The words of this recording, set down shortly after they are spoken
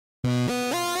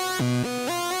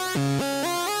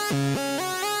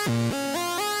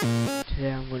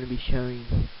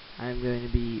I'm going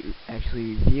to be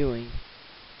actually reviewing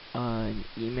an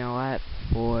email app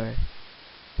for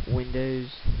Windows,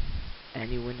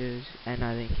 any Windows, and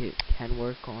I think it can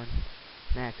work on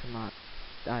Mac.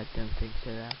 I don't think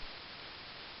so though.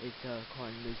 It's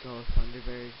called Mozilla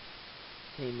ThunderBird.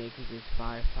 Same makers as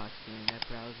Firefox, the internet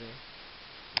browser.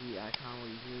 The icon will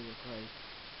usually look like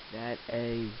that,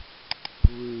 a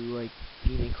blue, like,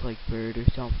 phoenix-like bird or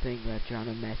something wrapped around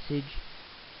a message.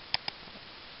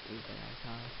 There's that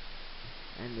icon.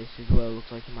 And this is what it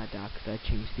looks like in my dock, because I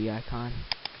changed the icon.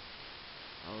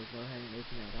 I'll go ahead and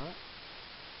open that up.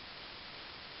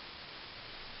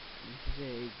 This is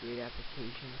a great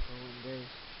application for Windows.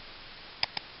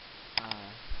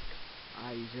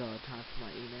 I use it all the time for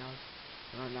my emails.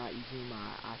 When I'm not using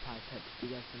my iPod Touch to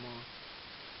get them all.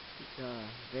 It's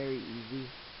very easy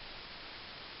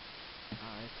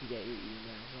to get your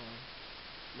emails on.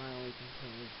 My only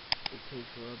complaint is it takes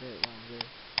a little bit longer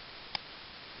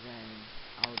than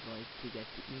I would like to get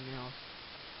the emails.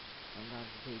 Sometimes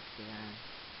it takes around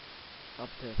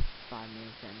up to 5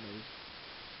 minutes at most.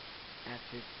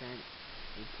 After it's sent,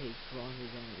 it takes longer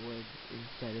than it would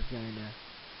instead of going to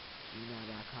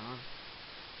gmail.com.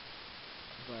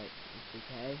 But it's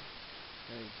okay,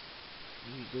 because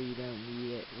usually you don't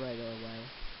need it right away.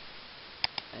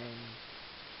 And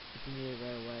if you need it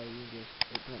right away, you can just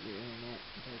open up your internet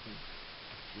and type in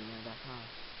gmail.com.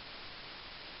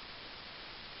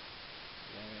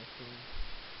 Everything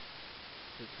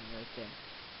takes me right there.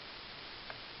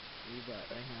 But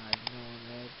right now I have no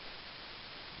unread,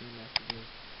 no messages.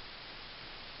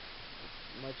 It's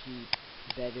much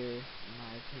better, in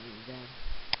my opinion, than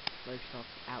Microsoft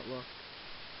Outlook.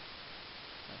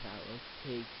 Outlook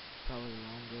takes probably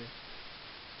longer,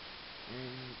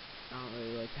 and I don't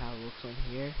really like how it looks on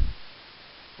here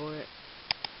for it,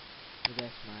 but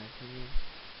that's my opinion.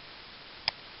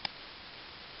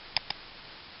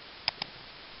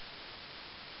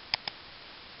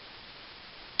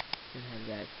 Can have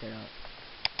that set up,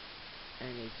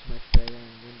 and it's much better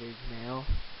than Windows Mail,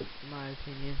 in my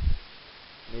opinion.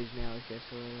 Windows Mail is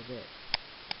just a little bit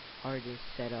hard to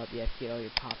set up. You have to get all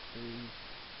your POP3s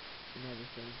and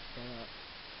everything set up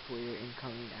for your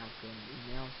incoming and outgoing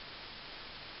emails.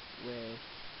 With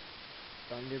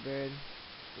ThunderBird,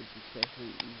 it's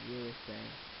especially easier with the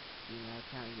email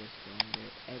account. You just go under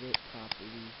Edit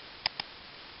Properties,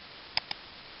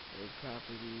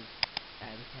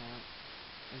 Add Account,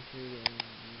 enter it in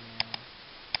email,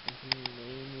 enter your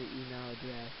name, your email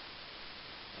address,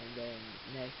 and then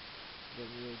next,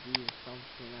 then you agree with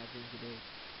something, I think it is,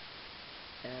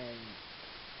 and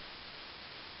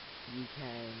you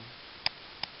can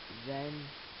then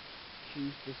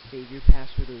choose to save your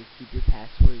password or keep your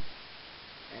password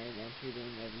and enter it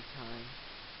in every time.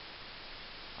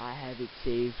 I have it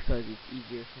saved because it's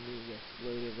easier for me to just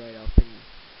load it right up and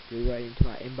go right into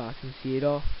my inbox and see it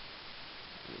all.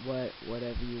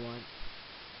 Whatever you want.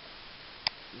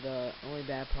 The only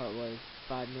bad part was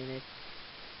 5 minutes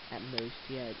at most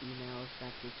to get emails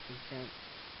after it's been sent,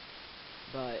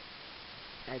 but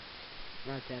that's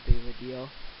not that big of a deal.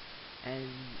 And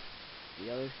the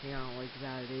other thing I don't like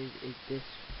about it is this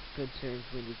concerns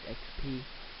Windows XP,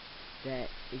 that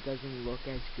it doesn't look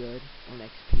as good on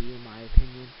XP, in my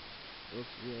opinion. It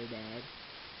looks really bad,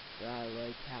 but I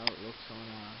like how it looks on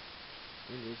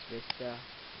Windows Vista.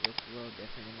 It looks a little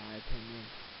different, in my opinion,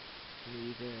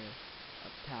 smoother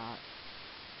up top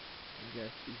and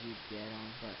just easier to get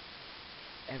on. But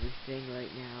everything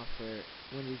right now for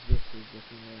Windows Vista is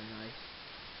looking really nice,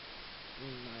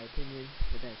 in my opinion,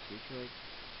 but that's your choice.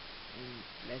 And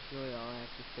that's really all I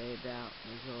have to say about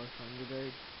Mozilla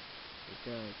ThunderBird. It's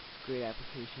a great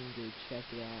application. Go check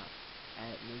it out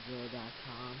at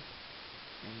mozilla.com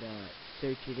and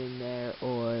search it in there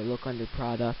or look under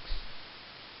products.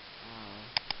 I'll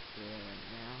go there right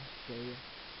now, show you.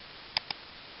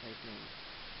 Type in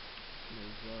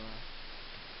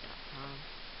mozilla.com.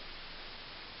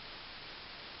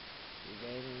 You're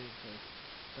there, and it says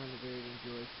ThunderBird,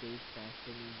 enjoy safe, fast,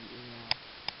 and easy email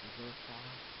Mozilla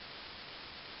style.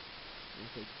 It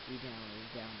takes free download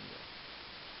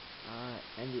it.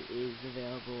 And it is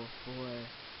available for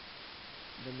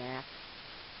the Mac.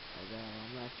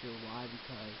 I'm not sure why,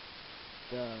 because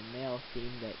the mail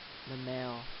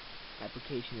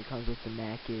application that comes with the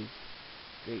Mac is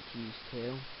great to use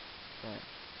too. But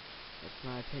that's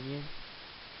my opinion.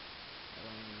 I've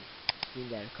only seen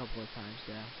that a couple of times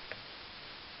though.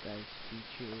 Guys,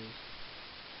 features,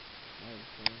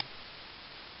 everything.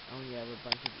 When you have a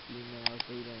bunch of emails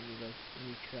that you don't need, like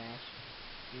any trash,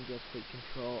 you can just click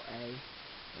Control A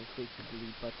and click the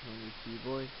delete button on your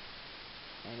keyboard,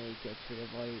 and it gets rid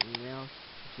of all your emails,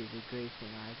 which is a great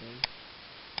thing, I think.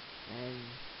 and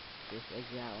just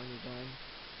exit out when you're done.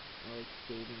 No like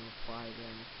saving replies or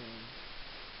anything.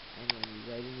 And when you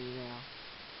write an email,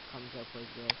 it comes up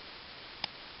like this.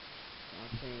 So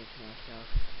I'm saying it to myself,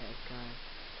 that guy,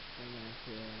 bring out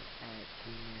here at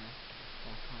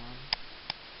gmail.com.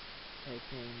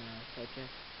 Type in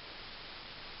subject,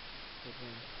 type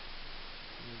in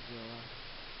Mozilla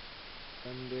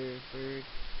ThunderBird,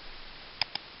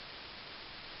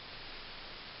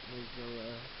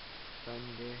 Mozilla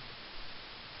ThunderBird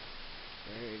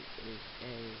is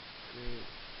a great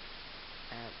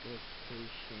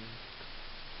application.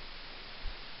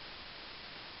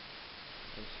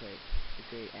 It's like a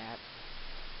great app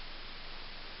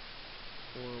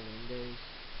for Windows.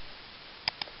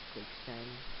 Click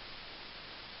send.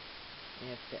 You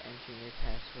have to enter your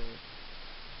password.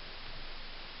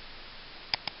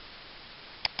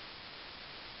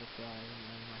 Hopefully I didn't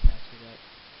know my password right.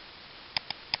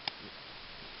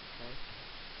 Okay.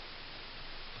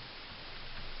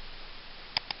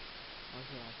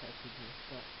 Also, I password you,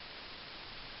 but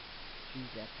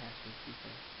choose that password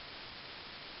keeper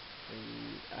for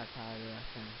the iPod or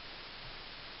iPhone.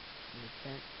 Make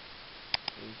sense?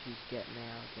 So you choose get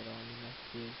mail, get all your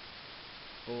messages,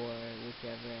 or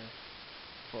whichever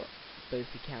for both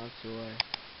accounts or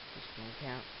just one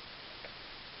account.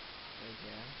 There you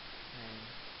go. And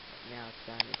now it's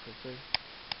found it quickly.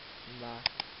 Inbox.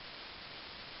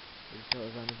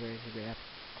 Mozilla ThunderBird is a great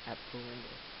app for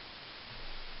Windows.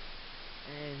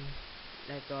 And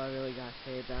that's all I really got to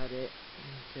say about it.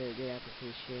 It's a good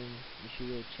application. You should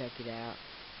really check it out.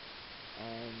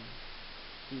 And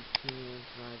keep tuning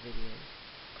into my videos.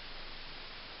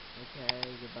 Okay,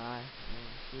 goodbye, and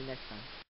see you next time.